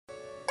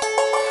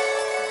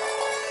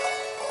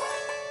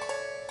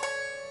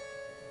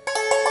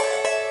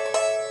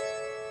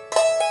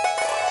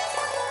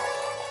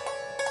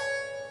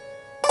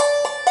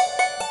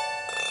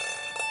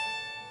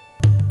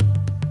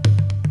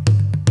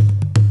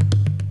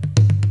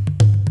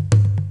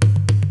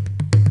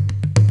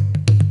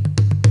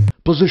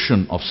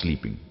Position of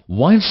sleeping.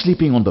 While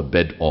sleeping on the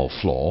bed or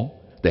floor,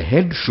 the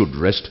head should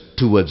rest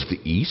towards the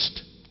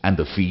east and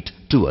the feet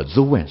towards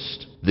the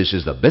west. This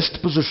is the best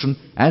position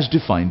as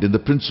defined in the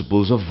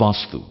principles of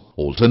Vastu.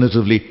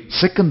 Alternatively,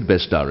 second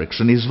best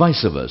direction is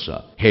vice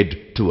versa,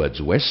 head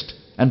towards west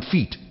and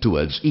feet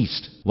towards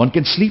east. One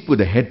can sleep with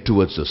the head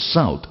towards the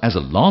south as a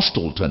last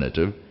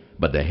alternative,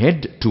 but the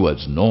head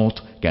towards north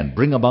can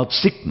bring about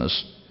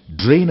sickness,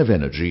 drain of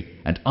energy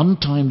and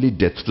untimely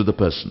death to the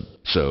person.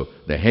 So,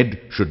 the head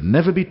should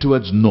never be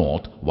towards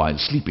north while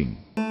sleeping.